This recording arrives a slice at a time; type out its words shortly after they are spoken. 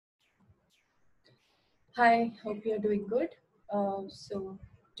Hi, hope you are doing good. So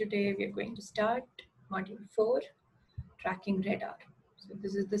today we are going to start module 4, tracking radar. So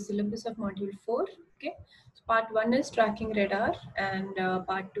this is the syllabus of module 4. Okay. So part 1 is tracking radar and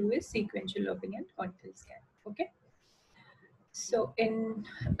part 2 is sequential looping and continental scan. Okay. So in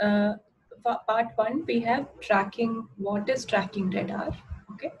part 1 we have tracking, what is tracking radar.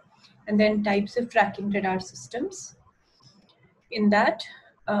 Okay. And then types of tracking radar systems. In that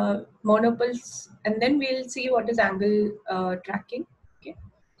monopoles, and then we'll see what is angle tracking. Okay,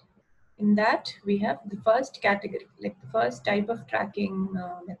 in that we have the first category, like the first type of tracking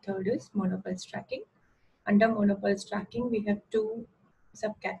method is monopoles tracking. Under monopoles tracking we have two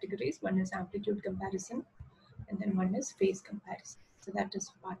subcategories. One is amplitude comparison and then one is phase comparison. So that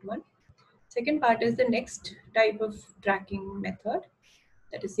is part 1. Second part is the next type of tracking method,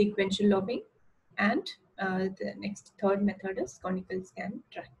 that is sequential looping, and the next third method is conical scan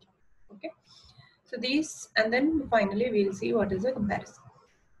tracking. Okay, so these, and then finally we'll see what is a comparison.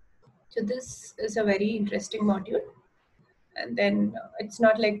 So this is a very interesting module, and then it's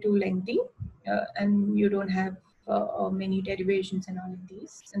not like too lengthy, and you don't have many derivations and all of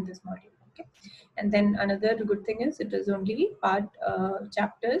these in this module. Okay, and then another good thing is it is only part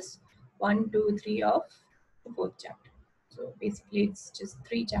chapters 1, 2, 3 of the fourth chapter. So basically it's just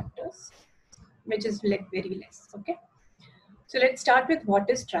 3 chapters, which is like very less. Okay, so let's start with what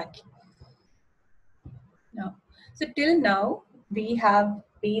is tracking now. So till now we have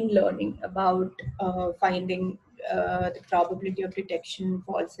been learning about finding the probability of detection,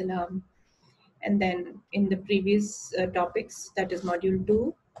 false alarm, and then in the previous topics, that is module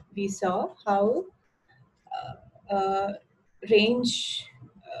 2, we saw how range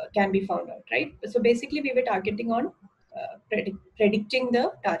can be found out, right? So basically we were targeting on predicting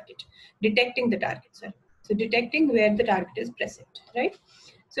the target, detecting the target, sorry. So detecting where the target is present, right?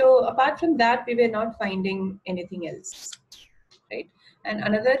 So apart from that, we were not finding anything else, right? And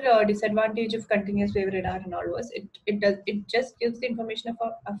another disadvantage of continuous wave radar and all was it just gives the information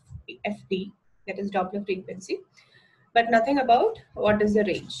of FD, that is Doppler frequency, but nothing about what is the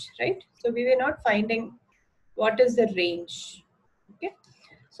range, right? So we were not finding what is the range. Okay,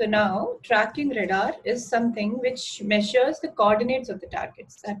 so now tracking radar is something which measures the coordinates of the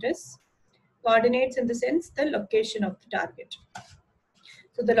targets, that is coordinates in the sense the location of the target.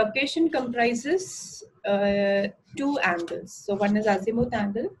 So the location comprises two angles. So one is azimuth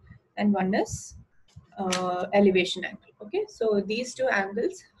angle and one is elevation angle. Okay, so these two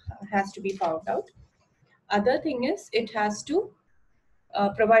angles has to be found out. Other thing is it has to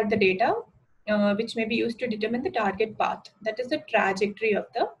provide the data which may be used to determine the target path. That is the trajectory of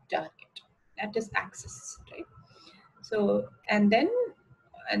the target. That is axis, right? So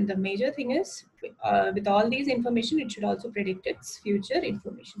and the major thing is with all these information, it should also predict its future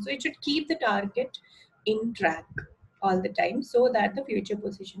information. So it should keep the target in track all the time so that the future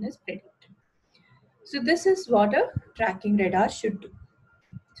position is predicted. So this is what a tracking radar should do.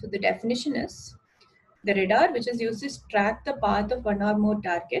 So the definition is the radar which is used to track the path of one or more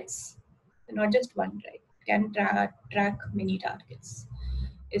targets, not just one, right? Can track many targets,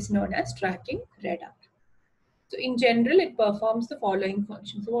 is known as tracking radar. So in general, it performs the following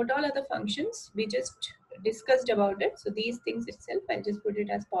functions. So what all are the functions? We just discussed about it. So these things itself, I'll just put it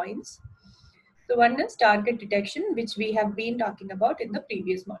as points. So one is target detection, which we have been talking about in the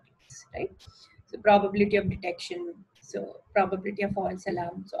previous modules, right? So probability of detection, so probability of false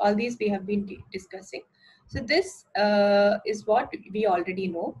alarm. So all these we have been discussing. So this is what we already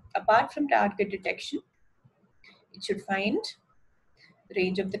know. Apart from target detection, it should find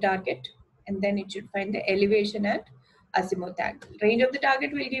range of the target, and then it should find the elevation at azimuth angle. Range of the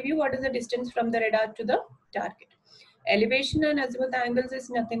target will give you what is the distance from the radar to the target. Elevation and azimuth angles is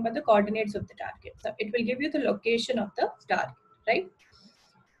nothing but the coordinates of the target. So it will give you the location of the target, right?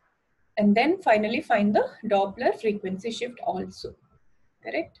 And then finally find the Doppler frequency shift also,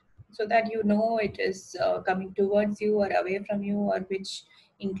 correct? So that you know it is coming towards you or away from you, or which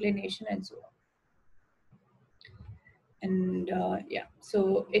inclination and so on. And yeah,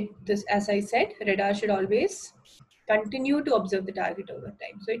 so this, as I said, radar should always continue to observe the target over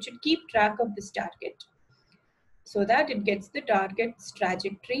time. So it should keep track of this target so that it gets the target's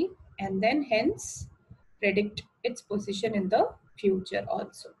trajectory and then hence predict its position in the future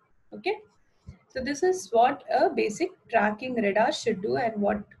also. Okay, so this is what a basic tracking radar should do, and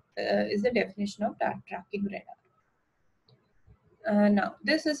what is the definition of tracking radar. Now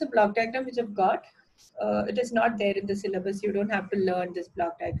this is a block diagram which I've got. It is not there in the syllabus. You don't have to learn this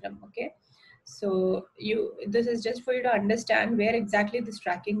block diagram. Okay, so this is just for you to understand where exactly this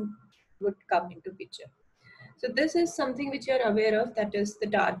tracking would come into picture. So this is something which you are aware of, that is the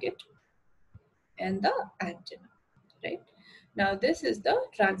target. and the antenna, right? Now this is the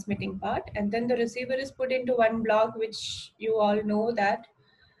transmitting part, and then the receiver is put into one block, which you all know that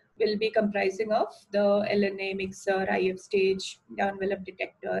will be comprising of the LNA mixer, IF stage, the envelope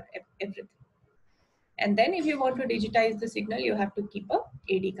detector, everything. And then if you want to digitize the signal, you have to keep a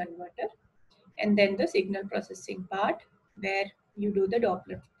AD converter, and then the signal processing part where you do the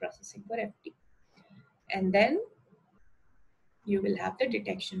Doppler processing for FT. And then you will have the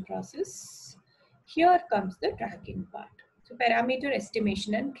detection process. Here comes the tracking part. So parameter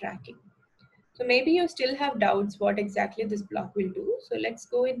estimation and tracking. So maybe you still have doubts what exactly this block will do. So let's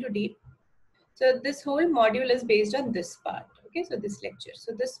go into deep. So this whole module is based on this part. Okay, so this lecture.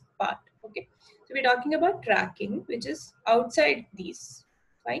 So this part. Okay, so we're talking about tracking, which is outside these.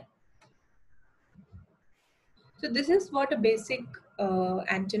 Fine. So this is what a basic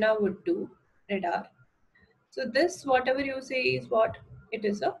antenna would do, radar. So this, whatever you say, is what it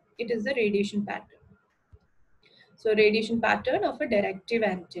is. It is the radiation pattern. So radiation pattern of a directive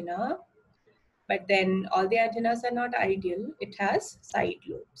antenna, but then all the antennas are not ideal. It has side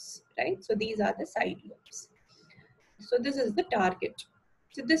lobes, right? So these are the side lobes. So this is the target.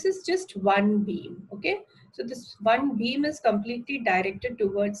 So this is just one beam, okay? So this one beam is completely directed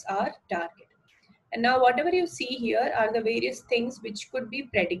towards our target. And now whatever you see here are the various things which could be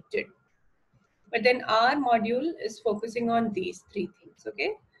predicted. But then our module is focusing on these three things,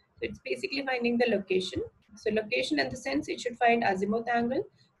 okay? So it's basically finding the location. So location in the sense it should find azimuth angle,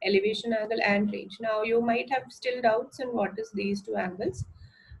 elevation angle, and range. Now you might have still doubts on what is these two angles.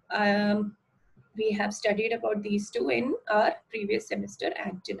 We have studied about these two in our previous semester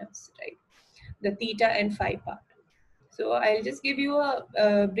antennas, right? The theta and phi part. So I'll just give you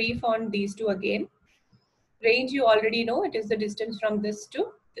a brief on these two again. Range you already know, it is the distance from this to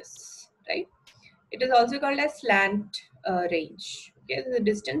this, right? It is also called as slant range. Okay, the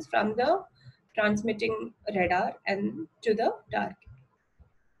distance from the transmitting radar and to the target.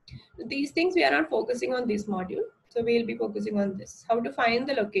 These things we are not focusing on this module, so we will be focusing on this: how to find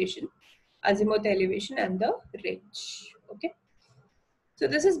the location, azimuth elevation, and the range. Okay, so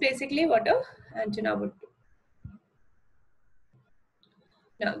this is basically what a antenna would do.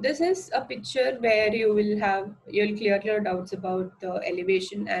 Now this is a picture where you'll clear your doubts about the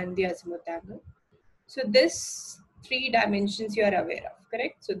elevation and the azimuth angle. So this three dimensions you are aware of,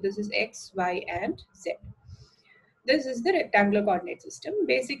 correct? So this is X, Y, and Z. This is the rectangular coordinate system.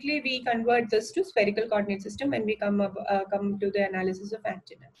 Basically, we convert this to spherical coordinate system when we come to the analysis of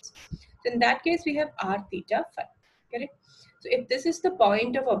antennas. So in that case, we have R, theta, phi, correct? So if this is the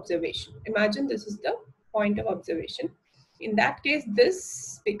point of observation, imagine this is the point of observation. In that case,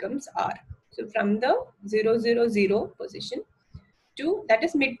 this becomes R. So from the 0, 0, 0 position to, that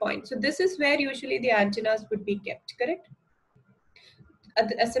is midpoint. So this is where usually the antennas would be kept, correct?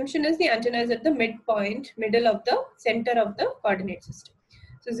 The assumption is the antenna is at the midpoint, middle of the center of the coordinate system.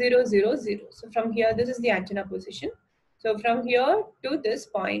 So 0, 0, 0. So from here, this is the antenna position. So from here to this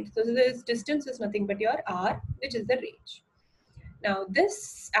point, so this distance is nothing but your R, which is the range. Now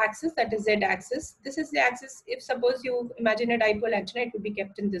this axis, that is Z axis, this is the axis. If suppose you imagine a dipole antenna, it would be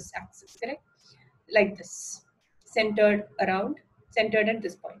kept in this axis, correct? Like this, centered at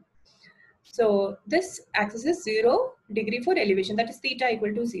this point. So this axis is 0 degree for elevation, that is theta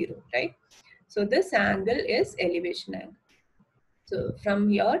equal to 0, right? So this angle is elevation angle. So from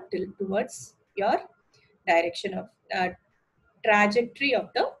here till towards your direction of trajectory of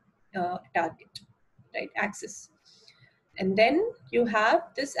the target, right, axis. And then you have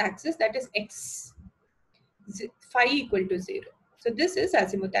this axis, that is X, phi equal to 0. So this is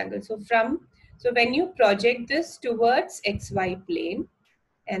azimuth angle. So when you project this towards XY plane,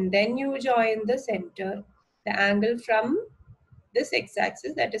 and then you join the center, the angle from this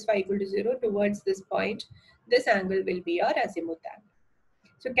x-axis, that is phi equal to 0, towards this point, this angle will be your azimuth angle.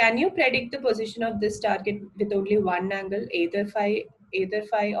 So can you predict the position of this target with only one angle, either phi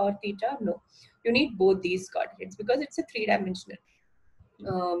or theta? No. You need both these coordinates because it's a three-dimensional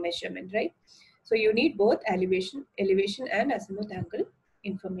measurement, right? So you need both elevation and azimuth angle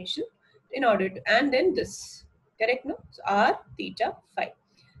information in order to, and then this, correct? No? So R, theta, phi.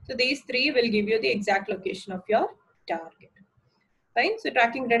 So these three will give you the exact location of your target. Fine. So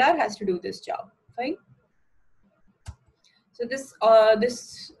tracking radar has to do this job. Fine. So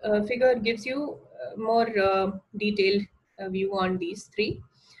this figure gives you more detailed view on these three.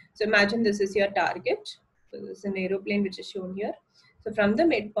 So imagine this is your target. So this is an aeroplane which is shown here. So from the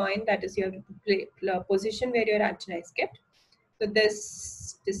midpoint, that is your position where your antenna is kept. So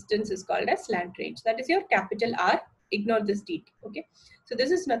this distance is called as slant range. That is your capital R. Ignore this dt. Okay. So this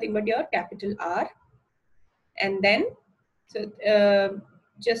is nothing but your capital R. And then, so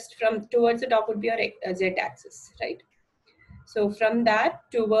just from towards the top would be your Z axis, right? So from that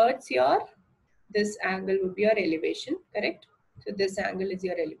towards your, this angle would be your elevation, correct? So this angle is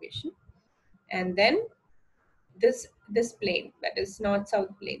your elevation. And then this plane, that is north-south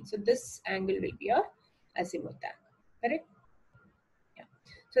plane. So this angle will be your azimuth angle, correct? Yeah.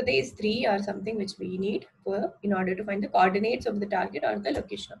 So these three are something which we need for in order to find the coordinates of the target or the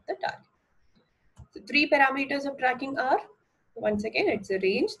location of the target. So three parameters of tracking are, once again, it's a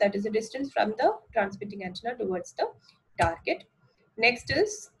range, that is the distance from the transmitting antenna towards the target. Next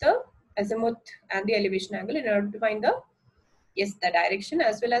is the azimuth and the elevation angle in order to find the, yes, the direction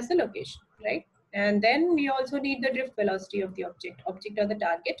as well as the location, right? And then we also need the drift velocity of the object or the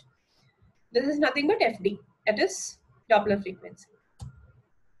target. This is nothing but FD, that is Doppler frequency.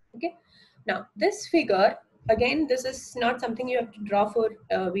 Okay. Now this figure, again, this is not something you have to draw for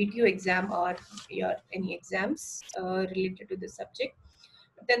VTU exam or your any exams related to this subject.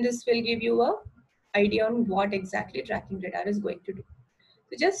 But then this will give you a idea on what exactly tracking radar is going to do.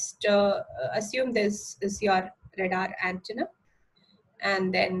 So just assume this is your radar antenna,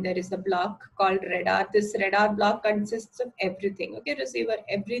 and then there is the block called radar. This radar block consists of everything. Okay, receiver,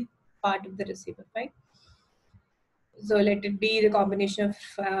 every part of the receiver, right? So let it be the combination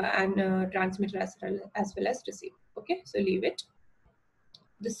of transmitter as well as receiver. Okay, so leave it.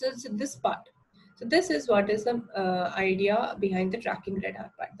 This is this part. So this is what is the idea behind the tracking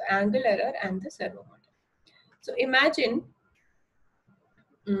radar part, the angle error and the servo motor. So imagine,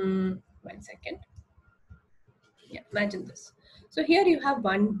 1 second. Yeah, imagine this. So here you have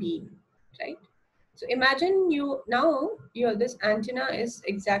one beam, right? So imagine this antenna is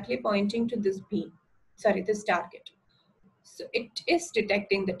exactly pointing to this beam, sorry, this target. So it is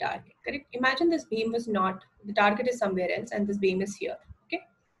detecting the target, correct? Imagine this beam was not, the target is somewhere else and this beam is here, okay?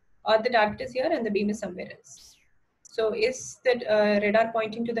 Or the target is here and the beam is somewhere else. So is that radar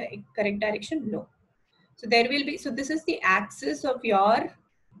pointing to the correct direction? No. So there will be, so this is the axis of your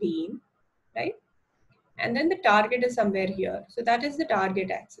beam, right? And then the target is somewhere here. So that is the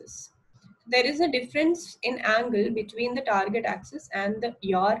target axis. There is a difference in angle between the target axis and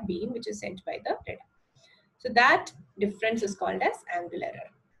your beam which is sent by the radar. So that difference is called as angle error.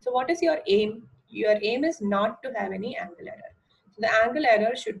 So what is your aim? Your aim is not to have any angle error. So the angle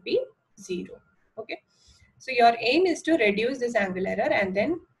error should be 0. Okay. So your aim is to reduce this angle error and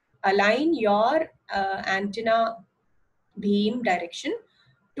then align your antenna beam direction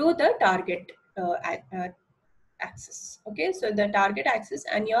to the target axis. Okay, so the target axis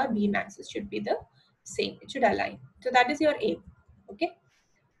and your beam axis should be the same. It should align. So that is your aim. Okay,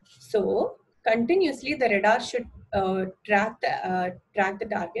 so continuously the radar should track the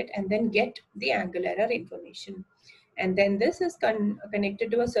target and then get the angle error information. And then this is connected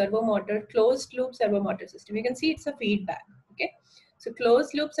to a servo motor, closed loop servo motor system. You can see it's a feedback. Okay, so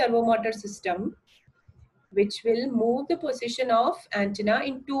closed loop servo motor system, which will move the position of antenna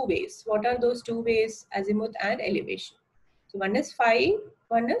in two ways. What are those two ways? Azimuth and elevation. So one is phi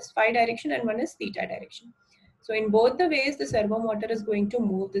direction and one is theta direction. So in both the ways, the servo motor is going to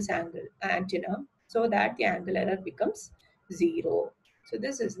move this antenna so that the angle error becomes 0. So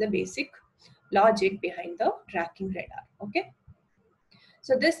this is the basic logic behind the tracking radar. Okay.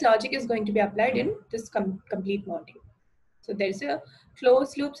 So this logic is going to be applied in this complete module. So there is a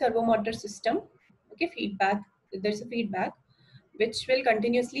closed loop servo motor system. Okay, feedback. There's a feedback which will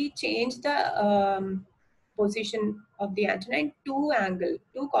continuously change the position of the antenna in two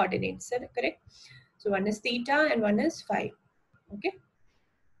coordinates, correct? So one is theta and one is phi. Okay,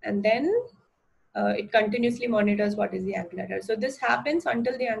 and then it continuously monitors what is the angle error. So this happens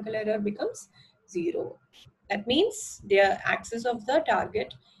until the angle error becomes 0. That means the axis of the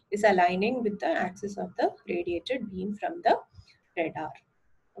target is aligning with the axis of the radiated beam from the radar.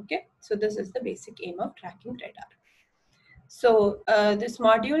 Okay, so this is the basic aim of tracking radar. So this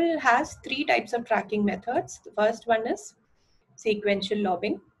module has 3 types of tracking methods. The first one is sequential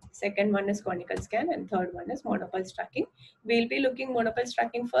lobbing, second one is conical scan, and third one is monopulse tracking. We'll be looking monopulse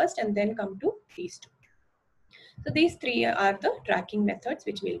tracking first and then come to these two. So these 3 are the tracking methods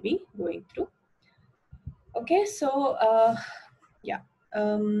which we'll be going through. Okay, so yeah.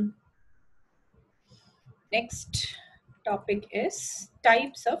 Next topic is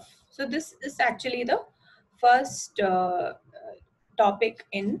types of, so this is actually the first topic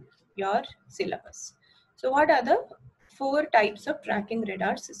in your syllabus. So what are the 4 types of tracking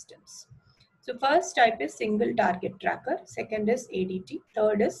radar systems? So first type is single target tracker, second is ADT,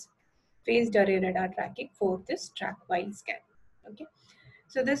 third is phased array radar tracking, fourth is track while scan. Okay,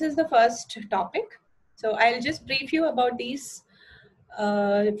 so this is the first topic. So I'll just brief you about these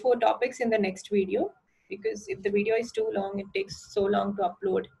 4 topics in the next video. because if the video is too long, it takes so long to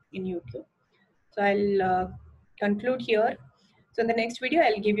upload in YouTube. So I'll conclude here. So in the next video,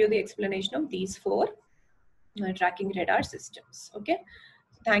 I'll give you the explanation of these four tracking radar systems. Okay,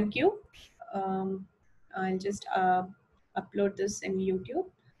 thank you. I'll just upload this in YouTube.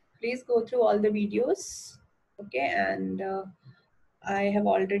 Please go through all the videos. Okay, and I have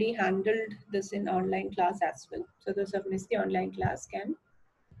already handled this in online class as well. So those who have missed the online class can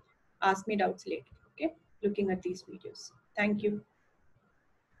ask me doubts later. Okay, looking at these videos. Thank you.